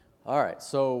All right,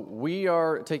 so we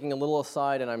are taking a little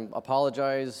aside, and I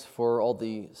apologize for all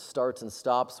the starts and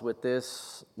stops with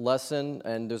this lesson,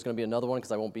 and there's going to be another one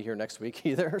because I won't be here next week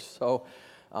either. So,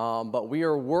 but we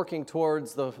are working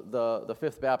towards the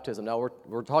fifth baptism. Now,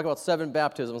 we're talking about 7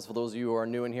 baptisms for those of you who are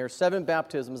new in here. 7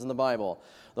 baptisms in the Bible.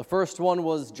 The first one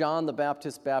was John the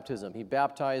Baptist's baptism. He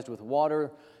baptized with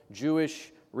water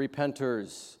Jewish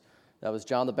repenters. That was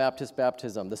John the Baptist's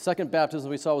baptism. The second baptism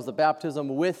we saw was the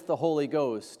baptism with the Holy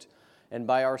Ghost. And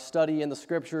by our study in the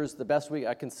Scriptures, the best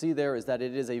I can see there is that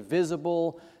it is a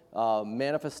visible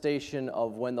manifestation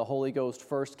of when the Holy Ghost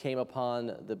first came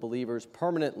upon the believers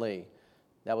permanently.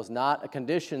 That was not a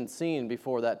condition seen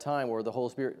before that time where the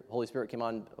Holy Spirit came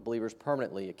on believers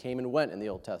permanently. It came and went in the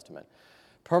Old Testament.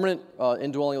 Permanent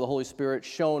indwelling of the Holy Spirit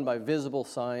shown by visible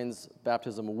signs,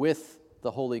 baptism with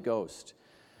the Holy Ghost.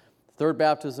 The third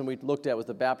baptism we looked at was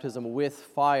the baptism with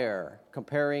fire,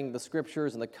 comparing the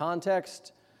Scriptures and the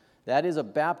context. That is a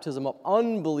baptism of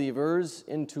unbelievers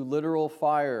into literal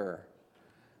fire.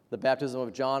 The baptism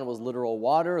of John was literal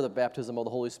water. The baptism of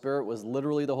the Holy Spirit was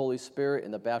literally the Holy Spirit.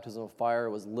 And the baptism of fire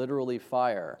was literally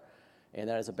fire. And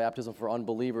that is a baptism for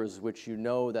unbelievers, which you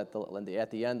know that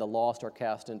at the end the lost are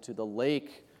cast into the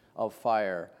lake of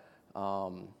fire.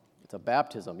 It's a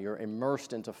baptism. You're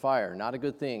immersed into fire. Not a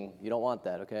good thing. You don't want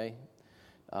that, okay?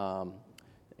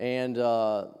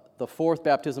 The fourth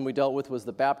baptism we dealt with was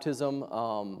the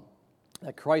baptism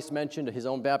that Christ mentioned, his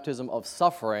own baptism of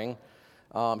suffering.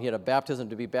 He had a baptism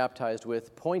to be baptized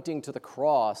with, pointing to the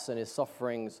cross and his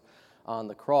sufferings on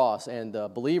the cross. And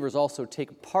believers also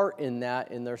take part in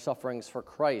that in their sufferings for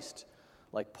Christ,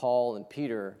 like Paul and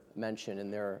Peter mention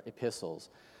in their epistles.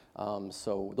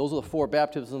 So those are the 4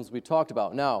 baptisms we talked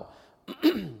about. Now,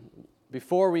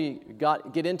 before we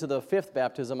get into the fifth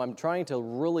baptism, I'm trying to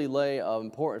really lay an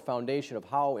important foundation of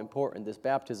how important this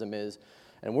baptism is.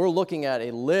 And we're looking at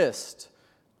a list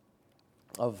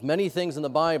of many things in the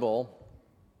Bible.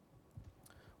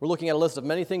 We're looking at a list of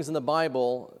many things in the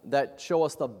Bible that show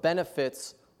us the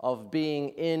benefits of being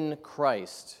in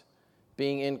Christ.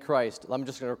 Being in Christ. I'm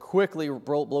just going to quickly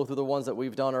blow through the ones that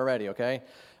we've done already, okay?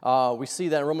 We see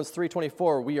that in Romans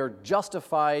 3:24, we are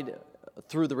justified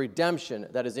through the redemption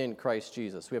that is in Christ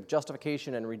Jesus. We have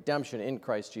justification and redemption in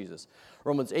Christ Jesus.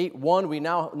 Romans 8:1, we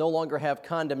now no longer have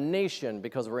condemnation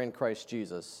because we're in Christ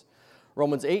Jesus.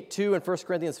 Romans 8:2 and 1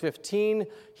 Corinthians 15,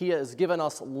 he has given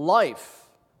us life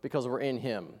because we're in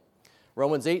him.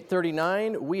 Romans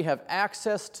 8:39, we have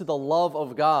access to the love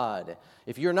of God.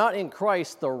 If you're not in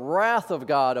Christ, the wrath of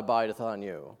God abideth on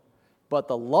you. But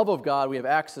the love of God, we have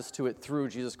access to it through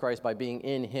Jesus Christ by being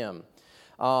in him.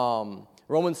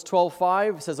 Romans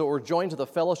 12:5 says that we're joined to the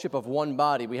fellowship of one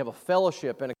body. We have a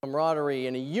fellowship and a camaraderie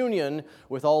and a union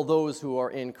with all those who are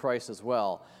in Christ as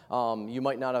well. You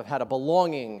might not have had a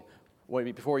belonging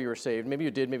before you were saved. Maybe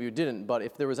you did, maybe you didn't. But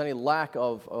if there was any lack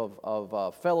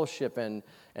of fellowship and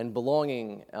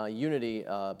belonging, unity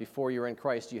before you were in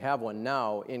Christ, you have one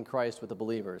now in Christ with the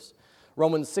believers.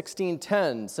 Romans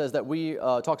 16:10 says that we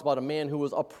talked about a man who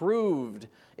was approved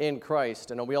in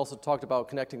Christ. And we also talked about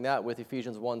connecting that with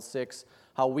Ephesians 1:6,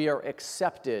 how we are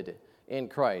accepted in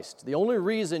Christ. The only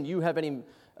reason you have any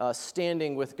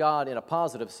standing with God in a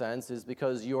positive sense is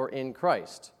because you're in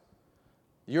Christ.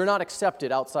 You're not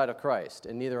accepted outside of Christ,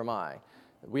 and neither am I.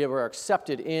 We are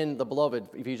accepted in the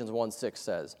beloved, Ephesians 1:6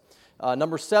 says.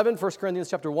 Number 7, 1 Corinthians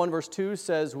chapter 1, verse 2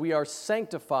 says, we are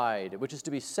sanctified, which is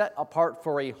to be set apart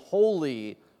for a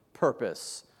holy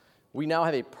purpose. We now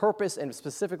have a purpose and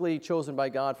specifically chosen by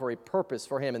God for a purpose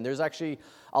for him. And there's actually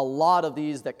a lot of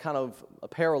these that kind of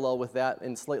parallel with that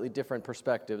in slightly different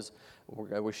perspectives.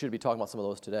 We should be talking about some of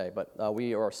those today, but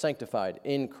we are sanctified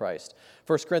in Christ.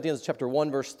 1 Corinthians chapter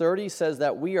 1, verse 30 says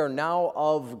that we are now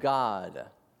of God.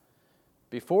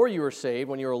 Before you were saved,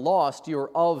 when you were lost, you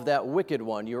were of that wicked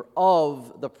one. You're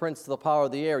of the prince of the power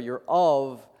of the air. You're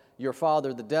of your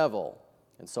father, the devil.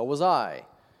 And so was I.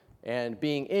 And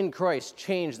being in Christ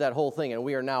changed that whole thing, and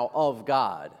we are now of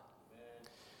God.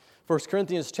 1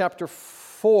 Corinthians chapter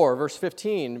 4, verse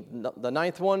 15, the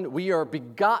 9th one, we are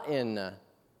begotten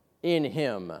in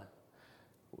him.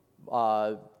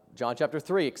 John chapter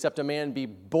 3, except a man be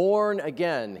born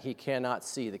again, he cannot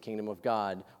see the kingdom of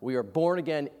God. We are born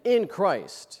again in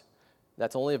Christ.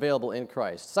 That's only available in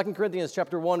Christ. 2 Corinthians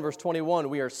chapter 1, verse 21,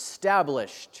 we are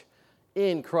established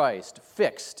in Christ,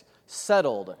 fixed,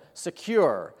 settled,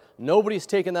 secure. Nobody's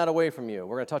taken that away from you.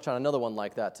 We're going to touch on another one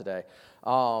like that today.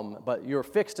 But you're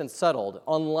fixed and settled,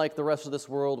 unlike the rest of this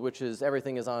world, which is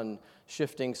everything is on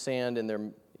shifting sand in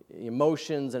their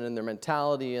emotions and in their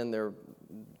mentality and their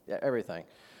everything.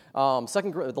 The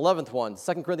 11th one,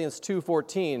 2 Corinthians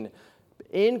 2:14,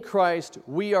 in Christ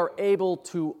we are able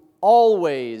to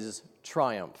always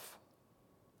triumph.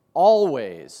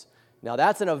 Always. Now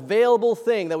that's an available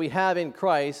thing that we have in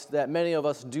Christ that many of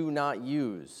us do not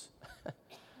use.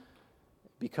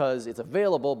 Because it's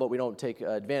available, but we don't take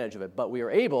advantage of it. But we are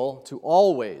able to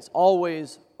always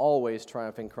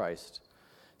triumph in Christ.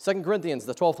 2 Corinthians,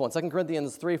 the 12th one, 2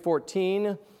 Corinthians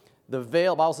 3:14, the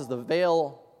Bible says the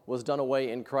veil was done away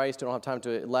in Christ. We don't have time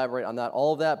to elaborate on that,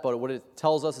 all of that, but what it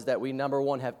tells us is that we, number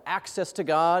one, have access to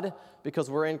God because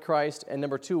we're in Christ, and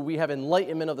number two, we have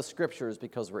enlightenment of the Scriptures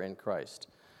because we're in Christ.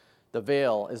 The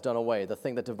veil is done away, the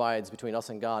thing that divides between us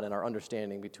and God and our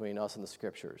understanding between us and the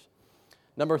Scriptures.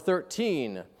 Number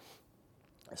 13,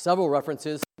 several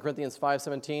references, Corinthians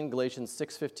 5:17, Galatians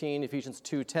 6:15, Ephesians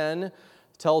 2:10,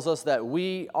 tells us that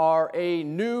we are a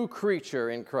new creature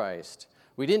in Christ.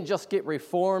 We didn't just get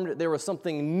reformed, there was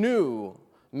something new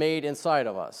made inside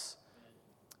of us.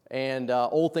 And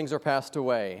old things are passed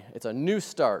away. It's a new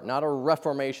start, not a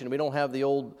reformation. We don't have the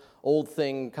old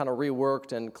thing kind of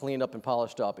reworked and cleaned up and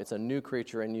polished up. It's a new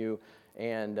creature in you,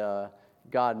 and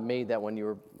God made that when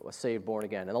you were saved, born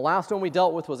again. And the last one we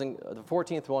dealt with was in the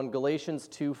 14th one, Galatians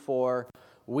 2:4.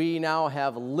 We now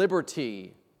have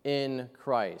liberty in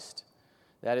Christ.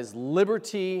 That is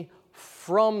liberty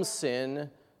from sin,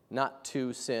 not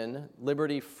to sin.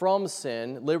 Liberty from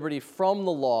sin, liberty from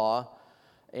the law,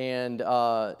 and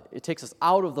it takes us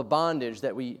out of the bondage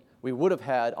that we would have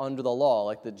had under the law,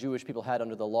 like the Jewish people had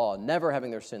under the law, never having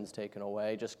their sins taken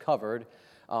away, just covered,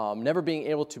 never being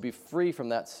able to be free from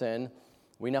that sin.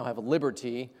 We now have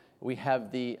liberty. We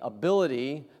have the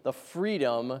ability, the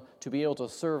freedom to be able to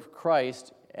serve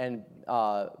Christ and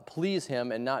please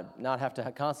Him and not have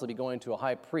to constantly be going to a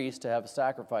high priest to have a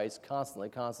sacrifice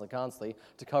constantly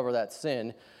to cover that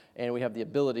sin. And we have the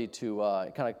ability to,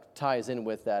 it kind of ties in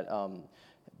with that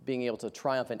being able to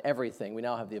triumph in everything. We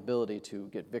now have the ability to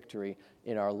get victory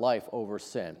in our life over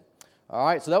sin. All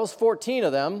right, so that was 14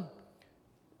 of them.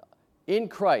 In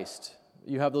Christ,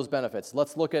 you have those benefits.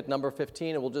 Let's look at number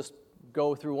 15, and we'll just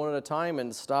go through one at a time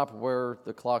and stop where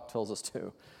the clock tells us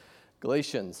to.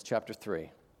 Galatians chapter 3.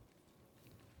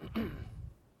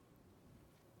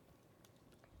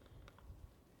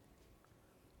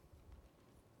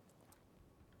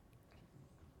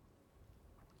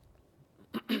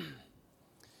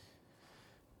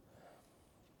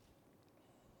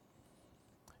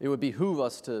 It would behoove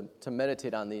us to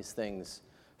meditate on these things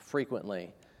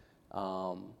frequently.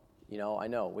 I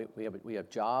know we have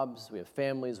jobs, we have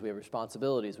families, we have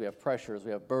responsibilities, we have pressures,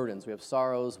 we have burdens, we have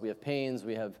sorrows, we have pains,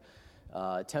 we have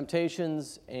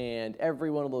temptations, and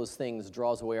every one of those things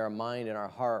draws away our mind and our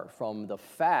heart from the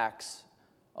facts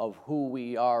of who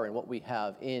we are and what we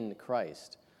have in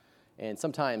Christ. And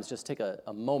sometimes just take a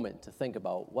moment to think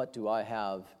about, what do I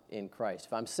have in Christ?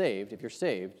 If I'm saved, if you're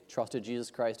saved, trusted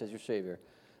Jesus Christ as your Savior,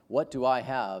 what do I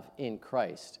have in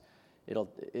Christ?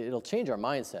 It'll change our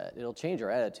mindset. It'll change our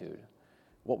attitude,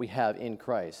 what we have in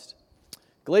Christ.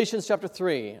 Galatians chapter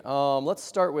 3. Let's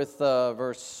start with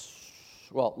look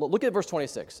at verse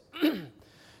 26.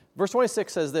 Verse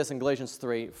 26 says this in Galatians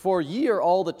 3, "For ye are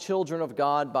all the children of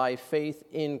God by faith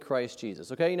in Christ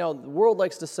Jesus." Okay, the world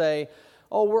likes to say,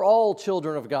 oh, we're all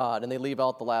children of God, and they leave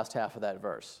out the last half of that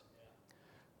verse.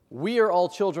 We are all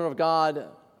children of God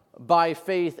by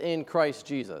faith in Christ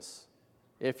Jesus.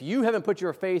 If you haven't put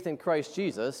your faith in Christ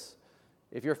Jesus,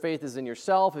 if your faith is in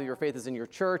yourself, if your faith is in your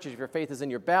church, if your faith is in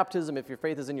your baptism, if your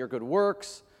faith is in your good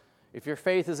works, if your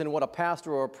faith is in what a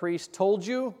pastor or a priest told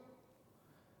you,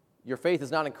 your faith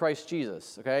is not in Christ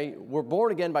Jesus, okay? We're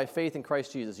born again by faith in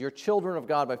Christ Jesus. You're children of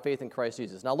God by faith in Christ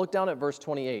Jesus. Now look down at verse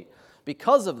 28.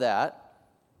 Because of that,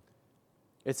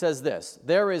 it says this,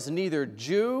 "There is neither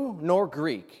Jew nor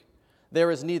Greek.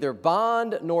 There is neither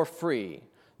bond nor free.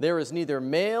 There is neither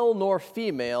male nor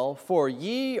female, for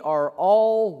ye are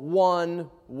all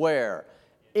one," where?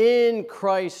 In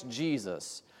Christ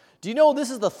Jesus. Do you know this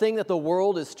is the thing that the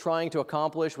world is trying to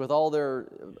accomplish with all their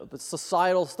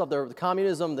societal stuff, their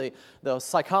communism, the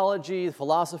psychology, the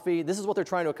philosophy? This is what they're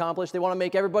trying to accomplish. They want to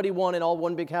make everybody one and all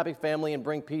one big happy family and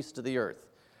bring peace to the earth.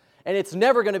 And it's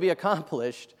never going to be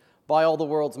accomplished by all the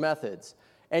world's methods.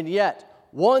 And yet,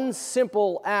 one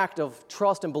simple act of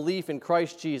trust and belief in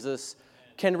Christ Jesus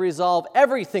can resolve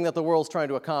everything that the world's trying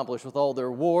to accomplish with all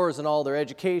their wars and all their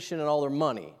education and all their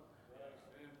money.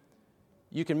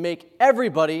 You can make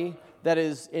everybody that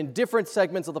is in different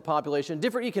segments of the population,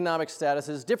 different economic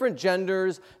statuses, different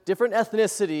genders, different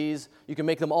ethnicities, you can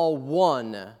make them all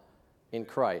one in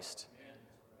Christ.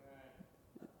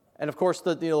 And of course,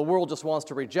 the world just wants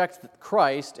to reject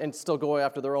Christ and still go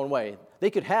after their own way. They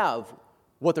could have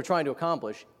what they're trying to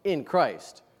accomplish in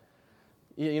Christ.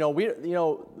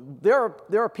 There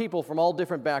are people from all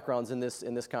different backgrounds in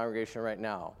this congregation right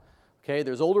now. Okay,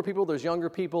 there's older people, there's younger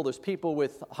people, there's people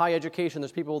with high education,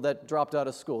 there's people that dropped out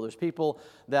of school, there's people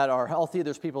that are healthy,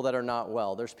 there's people that are not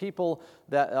well, there's people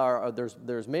that are,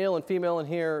 there's male and female in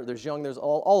here, there's young, there's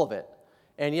all of it.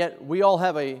 And yet we all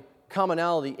have a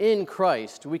commonality in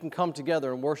Christ. We can come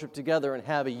together and worship together and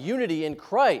have a unity in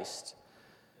Christ.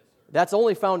 That's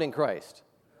only found in Christ.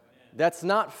 That's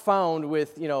not found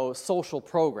with, social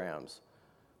programs.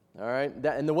 All right?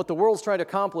 What the world's trying to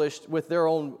accomplish with their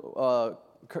own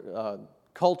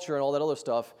culture and all that other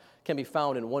stuff can be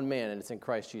found in one man, and it's in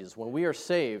Christ Jesus. When we are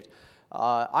saved,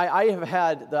 I have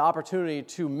had the opportunity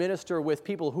to minister with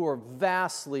people who are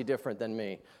vastly different than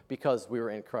me because we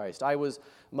were in Christ. I was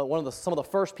some of the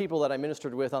first people that I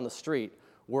ministered with on the street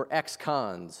were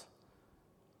ex-cons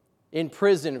in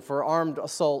prison for armed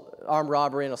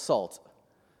robbery and assault,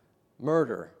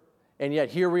 murder, and yet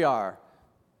here we are.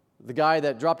 The guy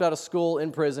that dropped out of school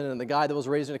in prison and the guy that was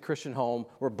raised in a Christian home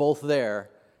were both there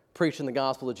preaching the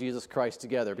gospel of Jesus Christ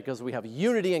together because we have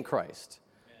unity in Christ.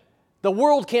 The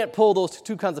world can't pull those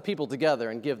two kinds of people together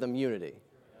and give them unity.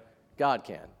 God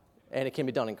can, and it can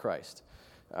be done in Christ.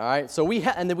 All right, so we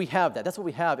have that. That's what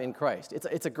we have in Christ.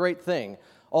 It's a great thing.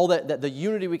 All that the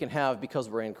unity we can have because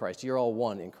we're in Christ. You're all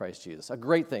one in Christ Jesus. A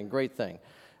great thing, great thing.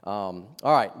 All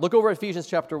right, look over at Ephesians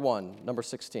chapter 1, number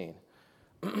 16.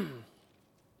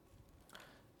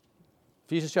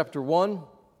 Ephesians chapter 1,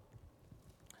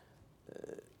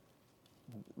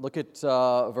 look at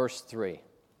verse 3.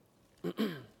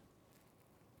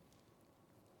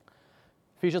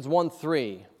 Ephesians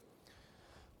 1:3.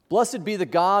 Blessed be the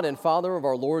God and Father of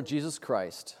our Lord Jesus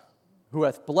Christ, who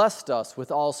hath blessed us with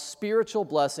all spiritual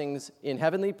blessings in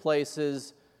heavenly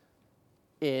places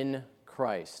in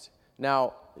Christ.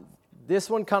 Now, this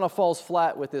one kind of falls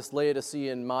flat with this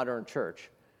Laodicean modern church.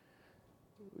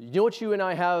 You know what you and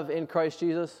I have in Christ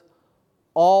Jesus?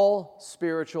 All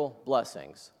spiritual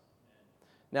blessings.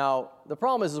 Now, the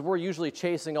problem is we're usually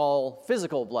chasing all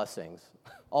physical blessings,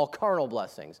 all carnal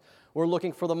blessings. We're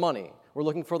looking for the money. We're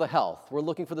looking for the health. We're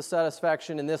looking for the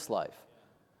satisfaction in this life.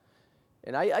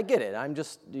 And I get it. I'm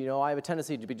just, I have a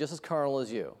tendency to be just as carnal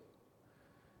as you.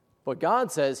 But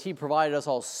God says He provided us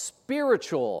all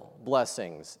spiritual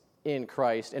blessings in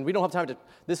Christ. And we don't have time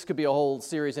this could be a whole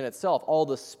series in itself, all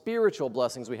the spiritual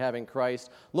blessings we have in Christ.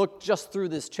 Look just through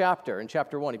this chapter, in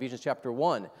chapter 1, Ephesians chapter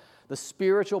 1. The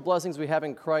spiritual blessings we have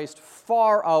in Christ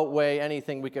far outweigh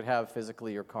anything we could have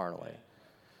physically or carnally.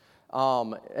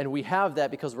 And we have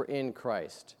that because we're in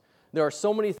Christ. There are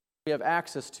so many things we have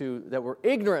access to that we're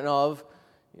ignorant of.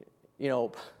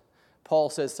 Paul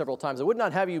says several times, I would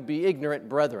not have you be ignorant,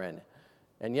 brethren.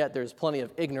 And yet there's plenty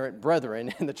of ignorant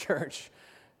brethren in the church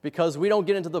because we don't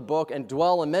get into the book and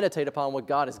dwell and meditate upon what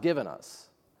God has given us.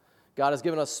 God has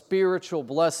given us spiritual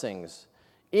blessings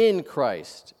in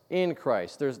Christ. In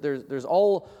Christ. There's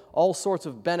all sorts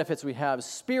of benefits we have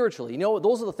spiritually.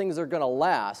 Those are the things that are going to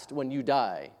last when you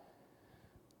die.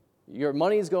 Your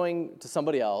money is going to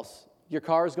somebody else. Your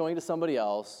car is going to somebody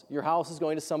else. Your house is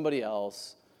going to somebody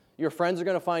else. Your friends are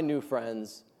going to find new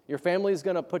friends. Your family is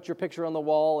going to put your picture on the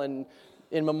wall and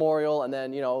in memorial, and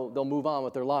then, they'll move on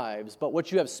with their lives. But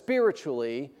what you have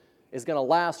spiritually is going to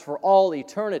last for all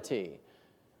eternity.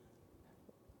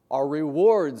 Our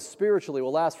rewards spiritually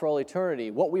will last for all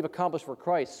eternity. What we've accomplished for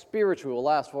Christ spiritually will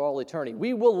last for all eternity.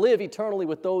 We will live eternally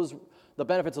with the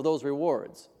benefits of those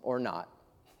rewards, or not.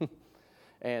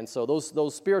 And so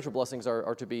those spiritual blessings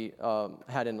are to be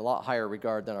had in a lot higher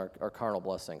regard than our carnal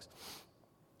blessings.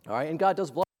 All right, and God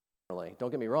does bless us eternally.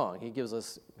 Don't get me wrong. He gives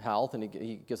us health, and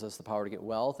He gives us the power to get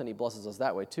wealth, and He blesses us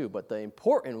that way too. But the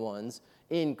important ones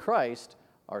in Christ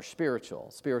are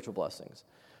spiritual blessings.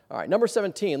 All right, number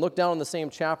 17, look down in the same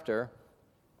chapter,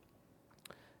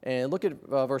 and look at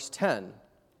verse 10.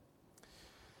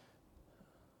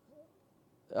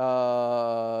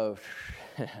 Oh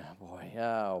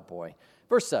boy.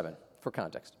 Verse 7, for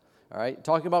context. All right,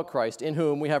 talking about Christ, in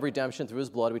whom we have redemption through His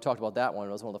blood. We talked about that one.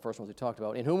 It was one of the first ones we talked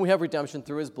about. In whom we have redemption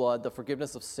through His blood, the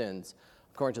forgiveness of sins,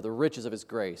 according to the riches of His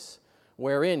grace,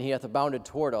 wherein He hath abounded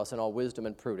toward us in all wisdom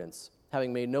and prudence,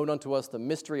 having made known unto us the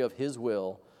mystery of His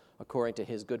will, according to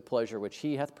His good pleasure, which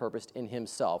He hath purposed in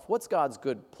Himself. What's God's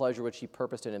good pleasure, which He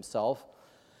purposed in Himself?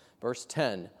 Verse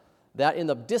 10, that in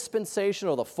the dispensation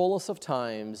of the fullness of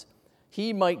times,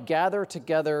 He might gather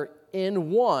together in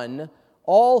one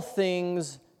all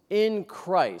things in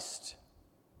Christ,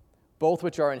 both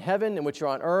which are in heaven and which are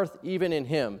on earth, even in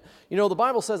Him. The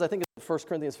Bible says, I think in 1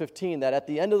 Corinthians 15, that at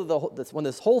the end of when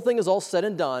this whole thing is all said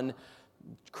and done,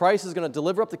 Christ is going to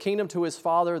deliver up the kingdom to His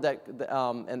Father, and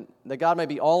that God may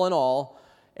be all in all,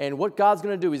 And what God's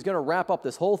going to do, he's going to wrap up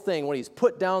this whole thing when he's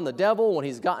put down the devil, when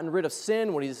he's gotten rid of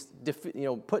sin, when he's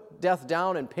put death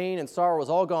down and pain and sorrow is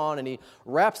all gone, and he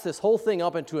wraps this whole thing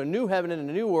up into a new heaven and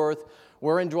a new earth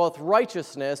wherein dwelleth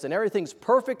righteousness, and everything's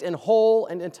perfect and whole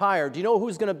and entire. Do you know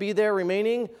who's going to be there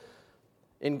remaining?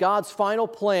 In God's final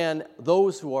plan,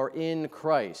 those who are in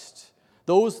Christ.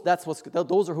 Those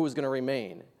are who's going to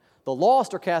remain. The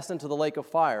lost are cast into the lake of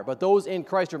fire, but those in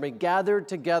Christ are being gathered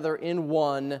together in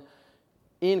one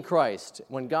in Christ.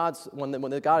 When God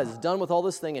is done with all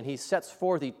this thing and he sets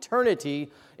forth eternity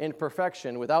in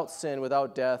perfection, without sin,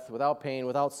 without death, without pain,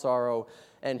 without sorrow,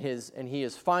 and he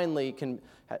is finally can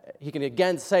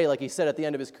again say, like he said at the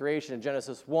end of his creation in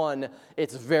Genesis 1,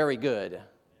 it's very good.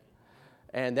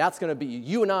 And that's going to be,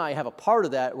 you and I have a part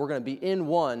of that. We're going to be in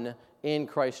one in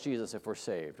Christ Jesus if we're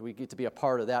saved. We get to be a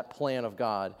part of that plan of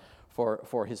God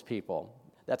for his people.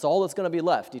 That's all that's going to be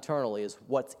left eternally is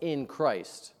what's in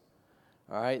Christ.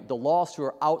 All right? The lost who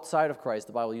are outside of Christ,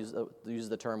 the Bible uses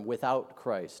the term without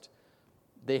Christ.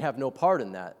 They have no part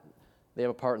in that. They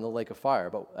have a part in the lake of fire.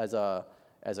 But as a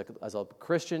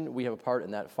Christian, we have a part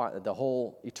in that the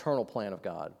whole eternal plan of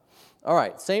God. All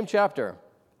right, same chapter.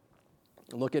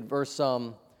 Look at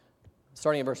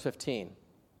starting at verse 15.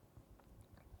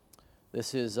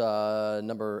 This is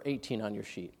number 18 on your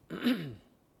sheet.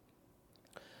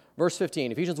 Verse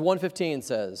 15, Ephesians 1:15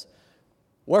 says,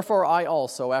 "Wherefore I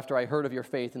also, after I heard of your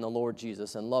faith in the Lord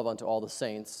Jesus and love unto all the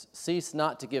saints, cease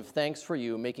not to give thanks for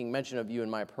you, making mention of you in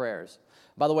my prayers."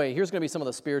 By the way, here's going to be some of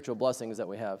the spiritual blessings that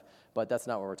we have, but that's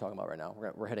not what we're talking about right now.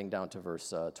 We're heading down to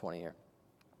verse 20 here.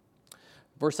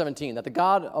 Verse 17, "That the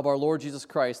God of our Lord Jesus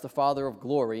Christ, the Father of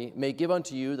glory, may give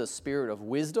unto you the spirit of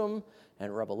wisdom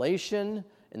and revelation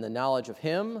in the knowledge of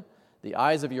him, the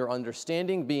eyes of your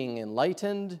understanding being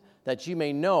enlightened, that you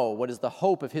may know what is the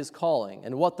hope of his calling,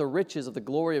 and what the riches of the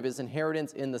glory of his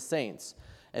inheritance in the saints,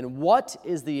 and what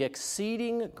is the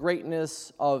exceeding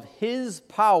greatness of his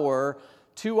power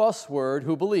to usward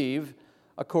who believe,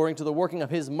 according to the working of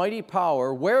his mighty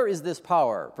power." Where is this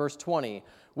power? Verse 20,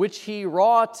 "which he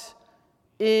wrought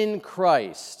in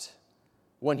Christ,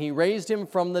 when he raised him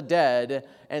from the dead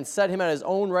and set him at his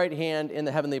own right hand in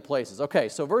the heavenly places." Okay,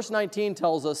 so verse 19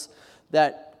 tells us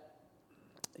that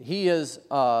he wants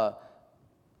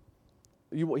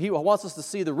us to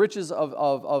see the riches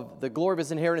of the glory of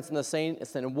his inheritance in the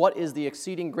saints, and what is the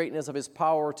exceeding greatness of his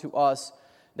power to us.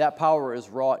 That power is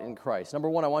wrought in Christ. Number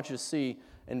one, I want you to see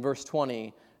in verse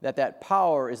 20 that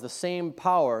power is the same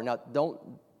power. Now,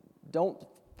 don't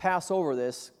pass over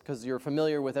this because you're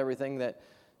familiar with everything that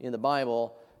in the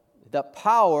Bible. The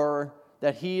power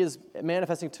that he is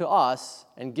manifesting to us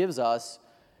and gives us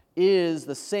is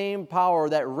the same power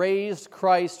that raised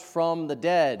Christ from the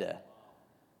dead.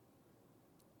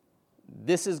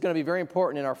 This is going to be very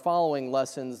important in our following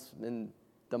lessons in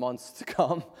the months to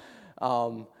come,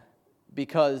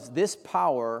 because this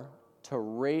power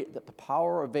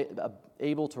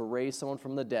able to raise someone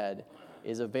from the dead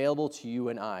is available to you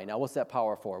and I. Now, what's that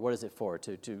power for? What is it for?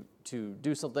 To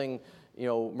do something,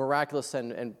 miraculous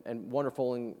and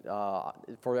wonderful and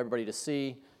for everybody to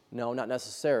see? No, not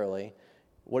necessarily.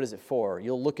 What is it for?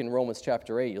 You'll look in Romans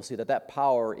chapter 8. You'll see that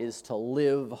power is to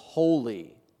live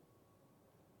holy.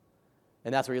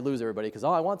 And that's where you lose everybody, because,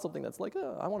 I want something that's like,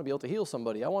 I want to be able to heal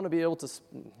somebody. I want to be able to,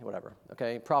 whatever,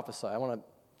 okay, prophesy.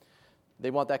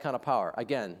 They want that kind of power.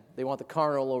 Again, they want the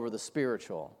carnal over the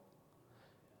spiritual.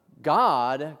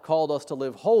 God called us to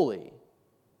live holy.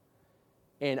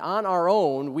 And on our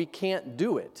own, we can't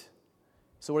do it.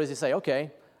 So what does he say?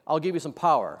 Okay, I'll give you some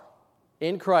power.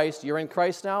 In Christ, you're in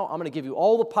Christ now, I'm going to give you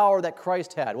all the power that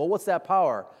Christ had. Well, what's that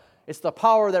power? It's the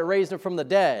power that raised him from the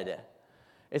dead.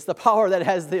 It's the power that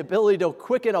has the ability to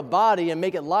quicken a body and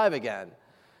make it live again.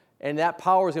 And that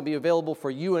power is going to be available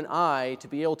for you and I to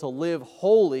be able to live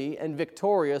holy and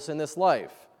victorious in this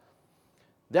life.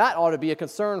 That ought to be a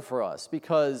concern for us,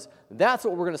 because that's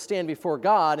what we're going to stand before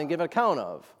God and give an account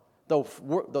of.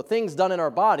 The things done in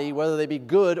our body, whether they be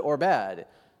good or bad.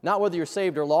 Not whether you're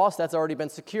saved or lost, that's already been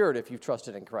secured if you've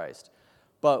trusted in Christ.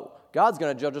 But God's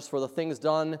going to judge us for the things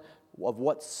done, of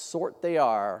what sort they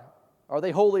are. Are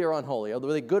they holy or unholy? Are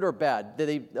they good or bad? Did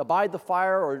they abide the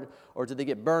fire or did they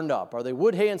get burned up? Are they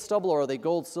wood, hay, and stubble, or are they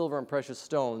gold, silver, and precious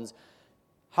stones?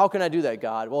 How can I do that,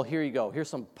 God? Well, here you go. Here's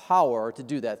some power to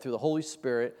do that through the Holy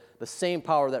Spirit, the same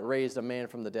power that raised a man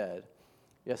from the dead.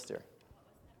 Yes, dear.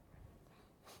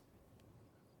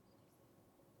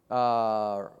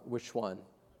 Which one?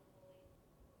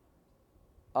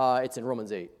 It's in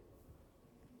Romans 8.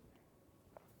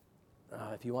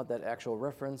 If you want that actual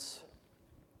reference,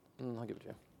 I'll give it to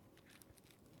you.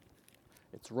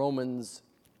 It's Romans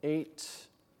 8.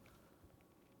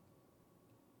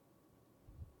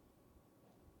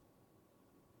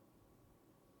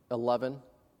 11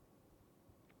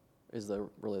 is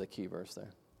really the key verse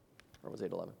there. Or was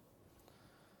 8:11?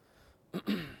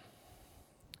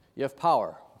 You have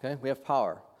power, okay? We have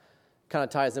power. Kind of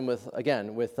ties in with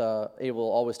able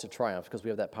always to triumph, because we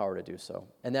have that power to do so.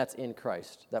 And that's in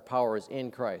Christ. That power is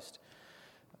in Christ.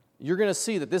 You're going to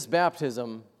see that this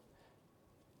baptism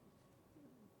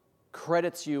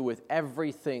credits you with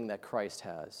everything that Christ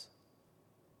has.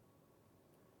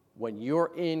 When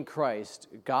you're in Christ,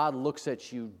 God looks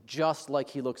at you just like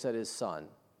he looks at his Son.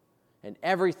 And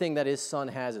everything that his Son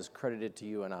has is credited to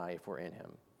you and I if we're in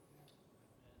him.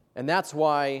 And that's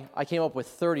why I came up with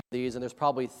 30 of these, and there's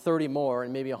probably 30 more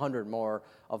and maybe 100 more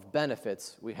of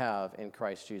benefits we have in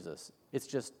Christ Jesus. It's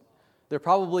just, they're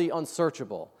probably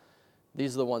unsearchable.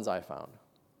 These are the ones I found.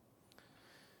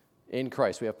 In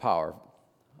Christ, we have power.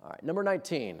 All right, number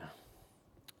 19.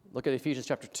 Look at Ephesians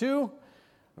chapter 2,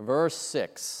 verse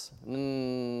 6.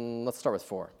 Let's start with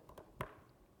 4.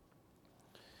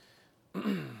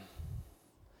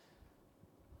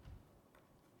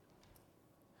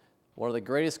 One of the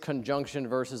greatest conjunction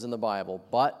verses in the Bible.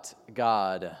 But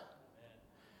God.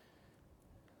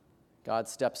 God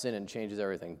steps in and changes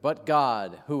everything. But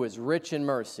God, who is rich in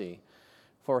mercy,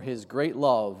 for his great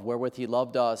love, wherewith he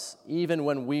loved us, even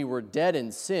when we were dead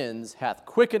in sins, hath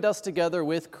quickened us together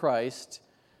with Christ.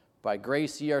 By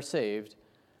grace ye are saved.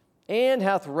 And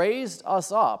hath raised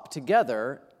us up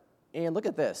together, and look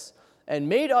at this, and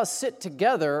made us sit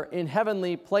together in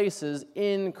heavenly places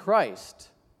in Christ.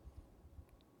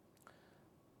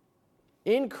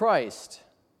 In Christ,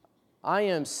 I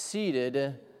am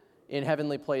seated in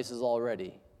heavenly places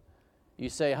already. You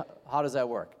say, how does that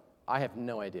work? I have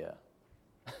no idea.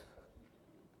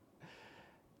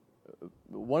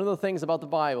 One of the things about the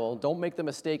Bible, don't make the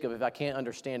mistake of if I can't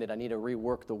understand it, I need to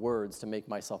rework the words to make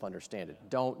myself understand it.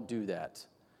 Don't do that.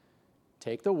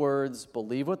 Take the words,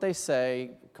 believe what they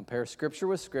say, compare Scripture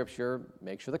with Scripture,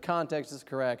 make sure the context is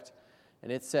correct.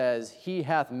 And it says, he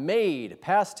hath made,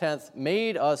 past tense,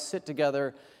 made us sit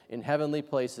together in heavenly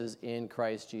places in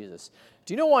Christ Jesus.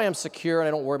 Do you know why I'm secure and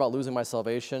I don't worry about losing my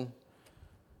salvation?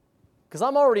 Because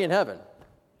I'm already in heaven.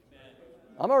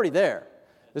 I'm already there.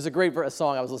 There's a great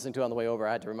song I was listening to on the way over.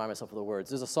 I had to remind myself of the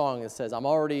words. There's a song that says, I'm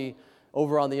already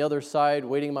over on the other side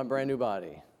waiting in my brand new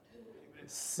body.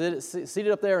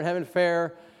 Seated up there in heaven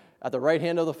fair at the right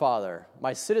hand of the Father.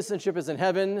 My citizenship is in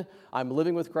heaven. I'm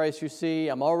living with Christ, you see.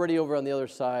 I'm already over on the other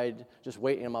side, just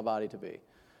waiting on my body to be.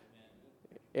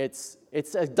 It's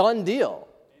a done deal.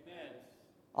 Amen.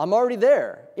 I'm already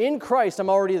there. In Christ, I'm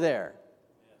already there.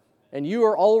 And you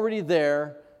are already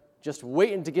there, just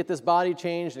waiting to get this body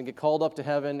changed and get called up to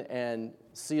heaven and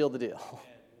seal the deal.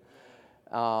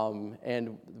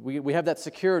 And we have that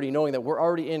security knowing that we're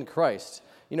already in Christ.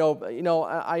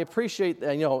 I appreciate,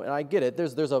 and I get it.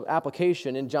 There's an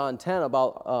application in John 10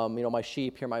 about, my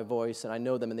sheep hear my voice, and I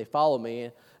know them, and they follow me,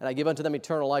 and I give unto them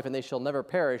eternal life, and they shall never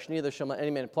perish, neither shall any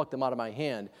man pluck them out of my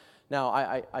hand. Now,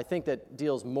 I think that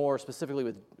deals more specifically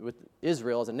with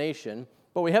Israel as a nation,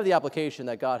 but we have the application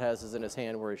that God has us in his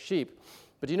hand, we're his sheep.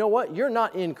 But you know what? You're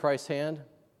not in Christ's hand.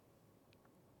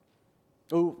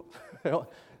 Ooh,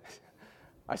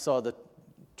 I saw the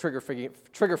trigger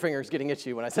fingers getting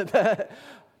itchy when I said that.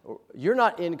 You're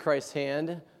not in Christ's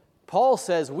hand. Paul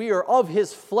says we are of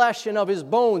his flesh and of his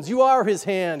bones. You are his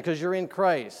hand because you're in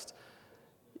Christ.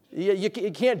 You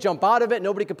can't jump out of it.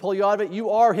 Nobody can pull you out of it. You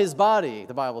are his body,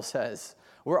 the Bible says.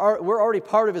 We're already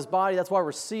part of his body. That's why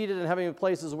we're seated in heavenly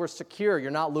places. We're secure. You're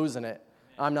not losing it.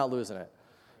 I'm not losing it.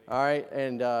 All right?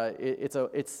 And it's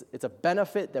a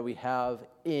benefit that we have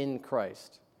in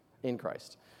Christ. In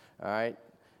Christ. All right?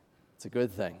 It's a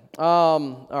good thing.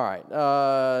 All right.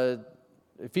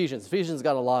 Ephesians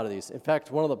got a lot of these. In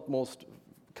fact, one of the most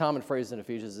common phrases in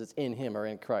Ephesians is in him or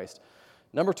in Christ.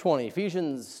 Number 20,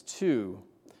 Ephesians 2,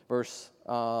 verse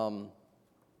 12,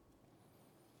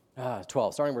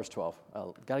 starting verse 12.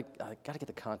 Got to get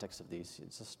the context of these.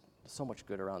 It's just so much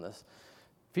good around this.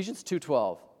 Ephesians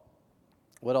 2:12.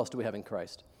 What else do we have in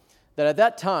Christ? That at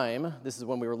that time, this is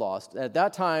when we were lost, at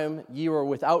that time ye were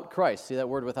without Christ. See that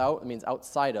word without? It means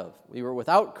outside of. We were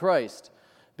without Christ,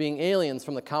 being aliens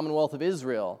from the commonwealth of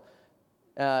Israel.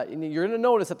 And you're going to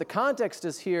notice that the context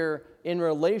is here in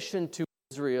relation to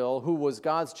Israel, who was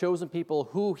God's chosen people,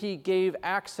 who he gave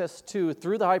access to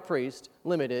through the high priest,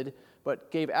 limited,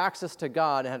 but gave access to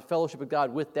God and had fellowship with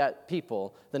God with that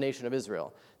people, the nation of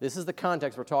Israel. This is the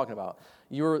context we're talking about.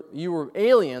 You were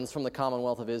aliens from the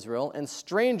commonwealth of Israel and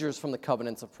strangers from the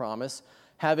covenants of promise,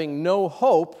 having no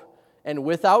hope and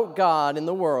without God in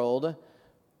the world.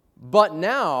 But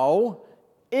now,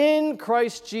 in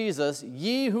Christ Jesus,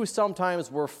 ye who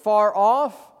sometimes were far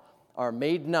off are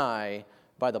made nigh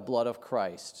by the blood of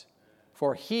Christ.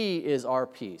 For he is our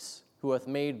peace, who hath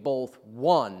made both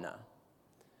one.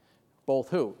 Both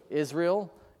who?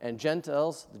 Israel and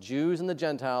Gentiles, the Jews and the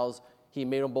Gentiles, he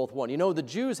made them both one. You know, the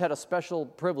Jews had a special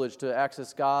privilege to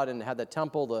access God and had the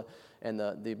temple and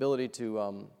the ability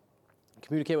to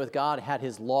communicate with God, had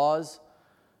his laws.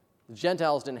 The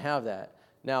Gentiles didn't have that.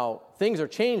 Now, things are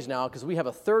changed now because we have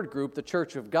a third group, the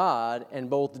Church of God, and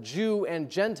both Jew and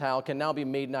Gentile can now be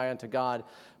made nigh unto God.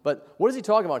 But what is he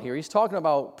talking about here? He's talking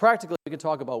about, practically we can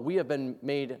talk about, we have been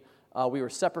made, we were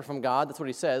separate from God. That's what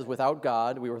he says, without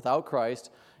God. We were without Christ.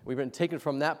 We've been taken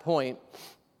from that point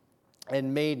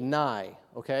and made nigh,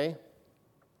 okay?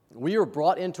 We are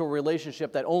brought into a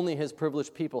relationship that only his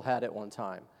privileged people had at one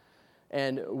time.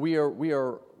 And we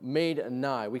are made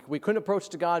nigh. We couldn't approach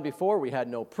to God before. We had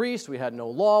no priest, we had no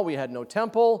law, we had no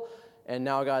temple. And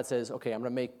now God says, okay, I'm going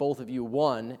to make both of you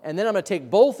one. And then I'm going to take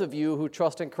both of you who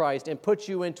trust in Christ and put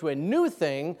you into a new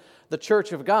thing, the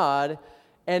church of God.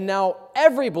 And now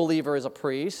every believer is a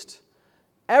priest.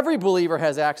 Every believer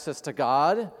has access to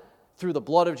God through the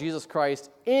blood of Jesus Christ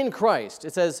in Christ.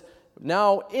 It says,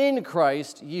 now in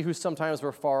Christ, ye who sometimes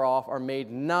were far off are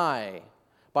made nigh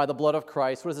by the blood of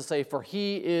Christ. What does it say? For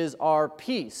he is our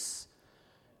peace.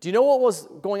 Do you know what was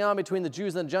going on between the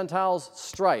Jews and the Gentiles?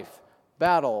 Strife,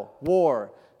 battle,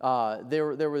 war.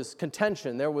 There was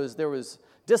contention. There was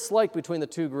dislike between the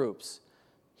two groups.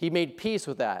 He made peace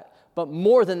with that. But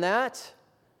more than that,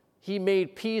 he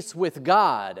made peace with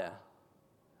God.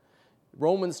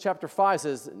 Romans chapter 5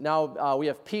 says, now we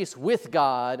have peace with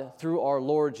God through our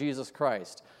Lord Jesus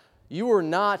Christ. You were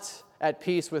not at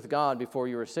peace with God before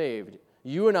you were saved.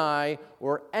 You and I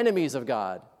were enemies of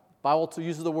God. The Bible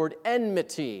uses the word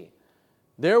enmity.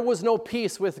 There was no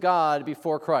peace with God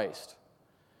before Christ.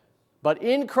 But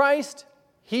in Christ,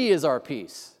 he is our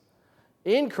peace.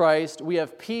 In Christ, we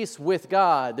have peace with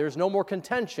God. There's no more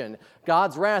contention.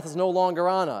 God's wrath is no longer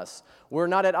on us. We're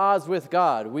not at odds with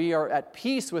God. We are at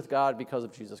peace with God because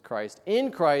of Jesus Christ. In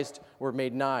Christ, we're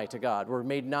made nigh to God. We're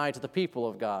made nigh to the people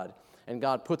of God. And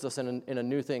God puts us in a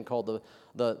new thing called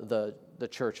the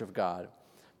church of God.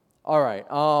 All right.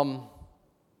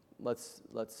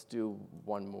 Let's do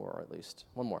one more at least.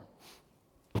 One more.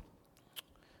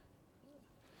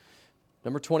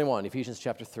 Number 21, Ephesians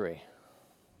chapter 3.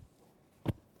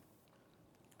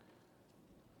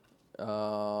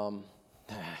 Boy.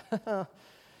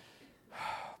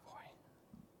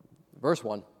 Verse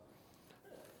 1.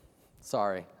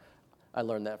 Sorry, I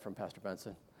learned that from Pastor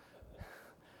Benson.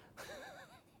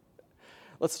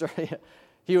 Let's start.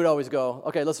 He would always go,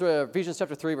 okay, let's read Ephesians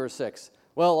chapter 3, verse 6.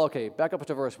 Well, okay, back up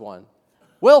to verse 1.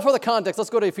 Well, for the context, let's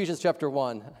go to Ephesians chapter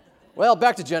 1. Well,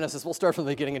 back to Genesis. We'll start from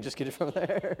the beginning and just get it from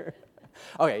there.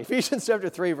 Okay, Ephesians chapter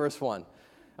 3, verse 1.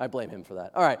 I blame him for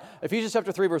that. All right, Ephesians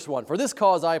chapter 3, verse 1. For this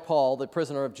cause I, Paul, the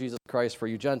prisoner of Jesus Christ for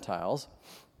you Gentiles,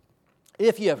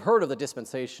 if ye have heard of the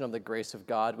dispensation of the grace of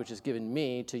God, which is given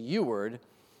me to youward,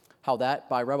 how that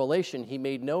by revelation he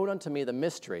made known unto me the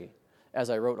mystery, as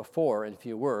I wrote afore in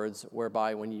few words,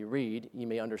 whereby when ye read, ye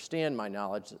may understand my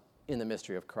knowledge in the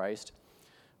mystery of Christ,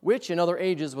 which in other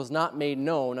ages was not made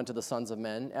known unto the sons of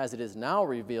men, as it is now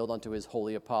revealed unto his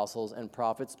holy apostles and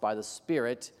prophets by the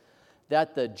Spirit,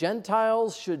 that the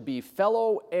Gentiles should be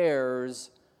fellow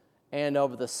heirs and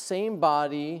of the same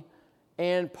body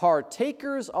and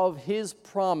partakers of his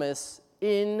promise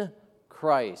in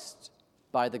Christ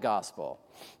by the gospel.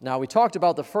 Now, we talked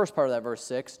about the first part of that verse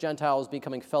 6, Gentiles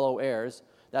becoming fellow heirs.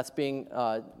 That's being,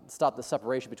 stop the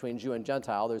separation between Jew and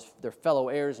Gentile. They're fellow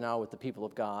heirs now with the people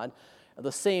of God.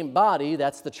 The same body,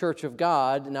 that's the church of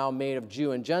God, now made of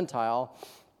Jew and Gentile.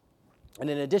 And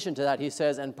in addition to that, he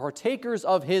says, and partakers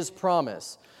of his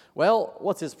promise. Well,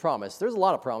 what's his promise? There's a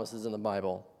lot of promises in the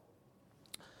Bible.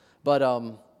 But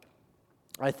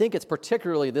I think it's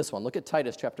particularly this one. Look at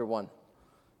Titus chapter 1.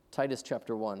 Titus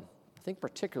chapter 1. I think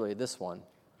particularly this one.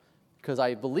 Because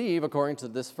I believe, according to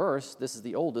this verse, this is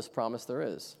the oldest promise there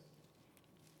is.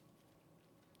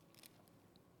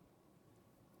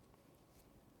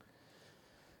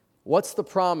 What's the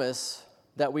promise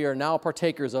that we are now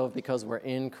partakers of because we're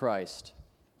in Christ?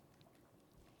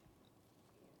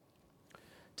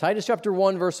 Titus chapter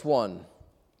 1, verse 1.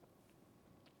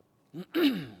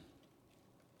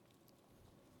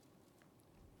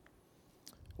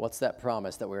 What's that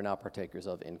promise that we're now partakers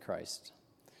of in Christ?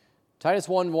 Titus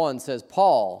 1:1 says,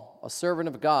 Paul, a servant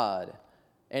of God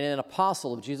and an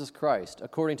apostle of Jesus Christ,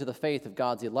 according to the faith of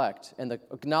God's elect and the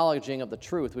acknowledging of the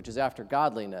truth which is after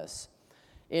godliness,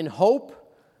 in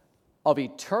hope of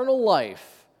eternal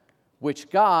life, which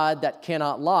God, that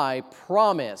cannot lie,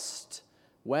 promised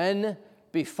when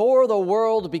before the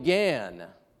world began.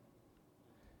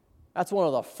 That's one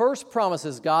of the first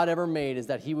promises God ever made, is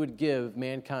that he would give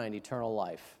mankind eternal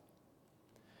life.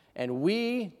 And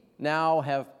we now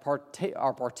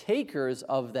are partakers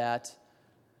of that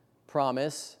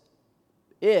promise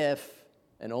if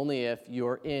and only if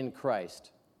you're in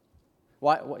Christ.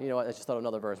 Why? You know what? I just thought of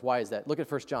another verse. Why is that? Look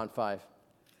at 1 John 5.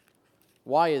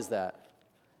 Why is that?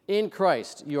 In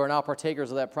Christ, you are now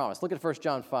partakers of that promise. Look at 1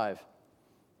 John 5,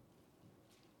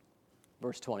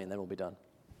 verse 20, and then we'll be done.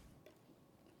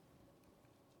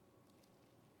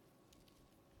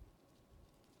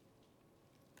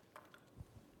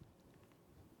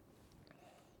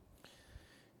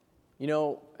 You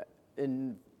know,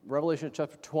 in Revelation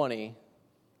chapter 20,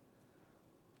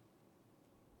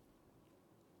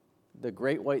 the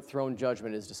great white throne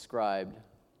judgment is described,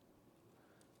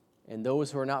 and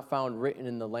those who are not found written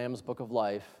in the Lamb's book of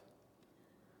life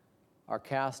are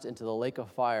cast into the lake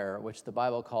of fire, which the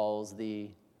Bible calls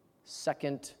the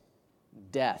second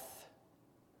death.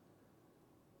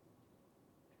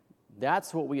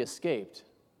 That's what we escaped.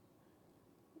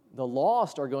 The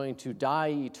lost are going to die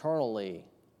eternally.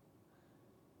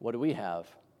 What do we have?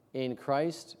 In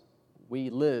Christ,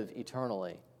 we live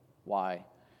eternally. Why?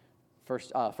 1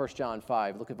 John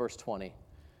 5, look at verse 20.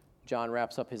 John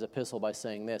wraps up his epistle by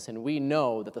saying this, and we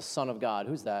know that the Son of God,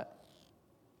 who's that?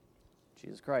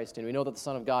 Jesus Christ. And we know that the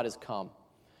Son of God is come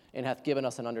and hath given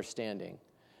us an understanding,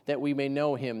 that we may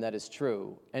know him that is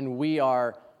true. And we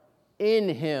are in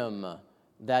him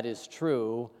that is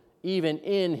true, even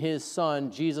in his Son,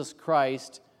 Jesus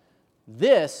Christ.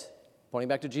 This, pointing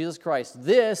back to Jesus Christ,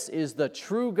 this is the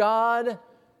true God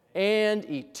and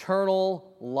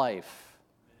eternal life.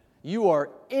 You are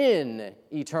in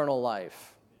eternal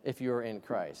life if you are in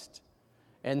Christ.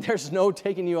 And there's no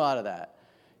taking you out of that.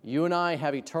 You and I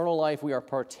have eternal life. We are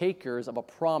partakers of a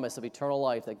promise of eternal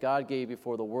life that God gave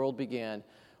before the world began.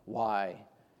 Why?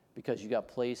 Because you got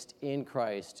placed in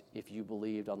Christ if you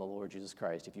believed on the Lord Jesus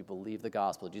Christ, if you believe the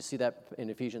gospel. Do you see that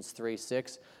in Ephesians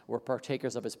 3:6? We're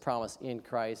partakers of his promise in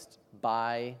Christ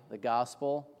by the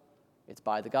gospel. It's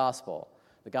by the gospel.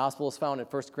 The gospel is found in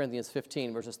 1 Corinthians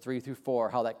 15, verses 3 through 4,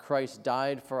 how that Christ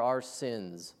died for our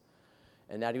sins,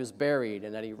 and that he was buried,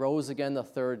 and that he rose again the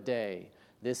third day.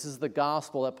 This is the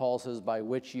gospel that Paul says, by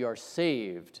which ye are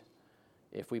saved,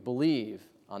 if we believe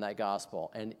on that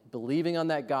gospel. And believing on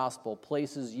that gospel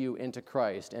places you into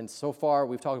Christ. And so far,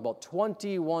 we've talked about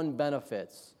 21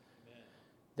 benefits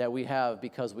that we have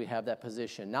because we have that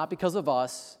position. Not because of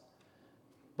us,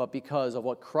 but because of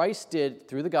what Christ did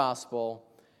through the gospel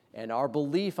and our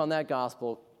belief on that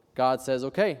gospel. God says,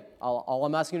 okay, all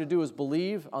I'm asking you to do is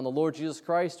believe on the Lord Jesus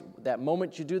Christ. That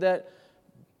moment you do that,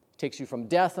 takes you from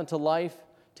death unto life,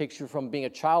 takes you from being a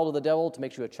child of the devil to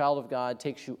makes you a child of God,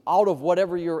 takes you out of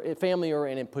whatever your family you're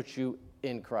in and puts you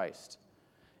in Christ,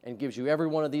 and gives you every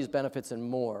one of these benefits and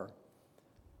more.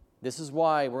 This is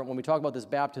why when we talk about this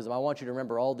baptism, I want you to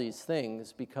remember all these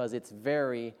things, because it's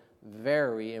very,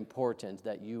 very important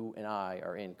that you and I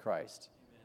are in Christ.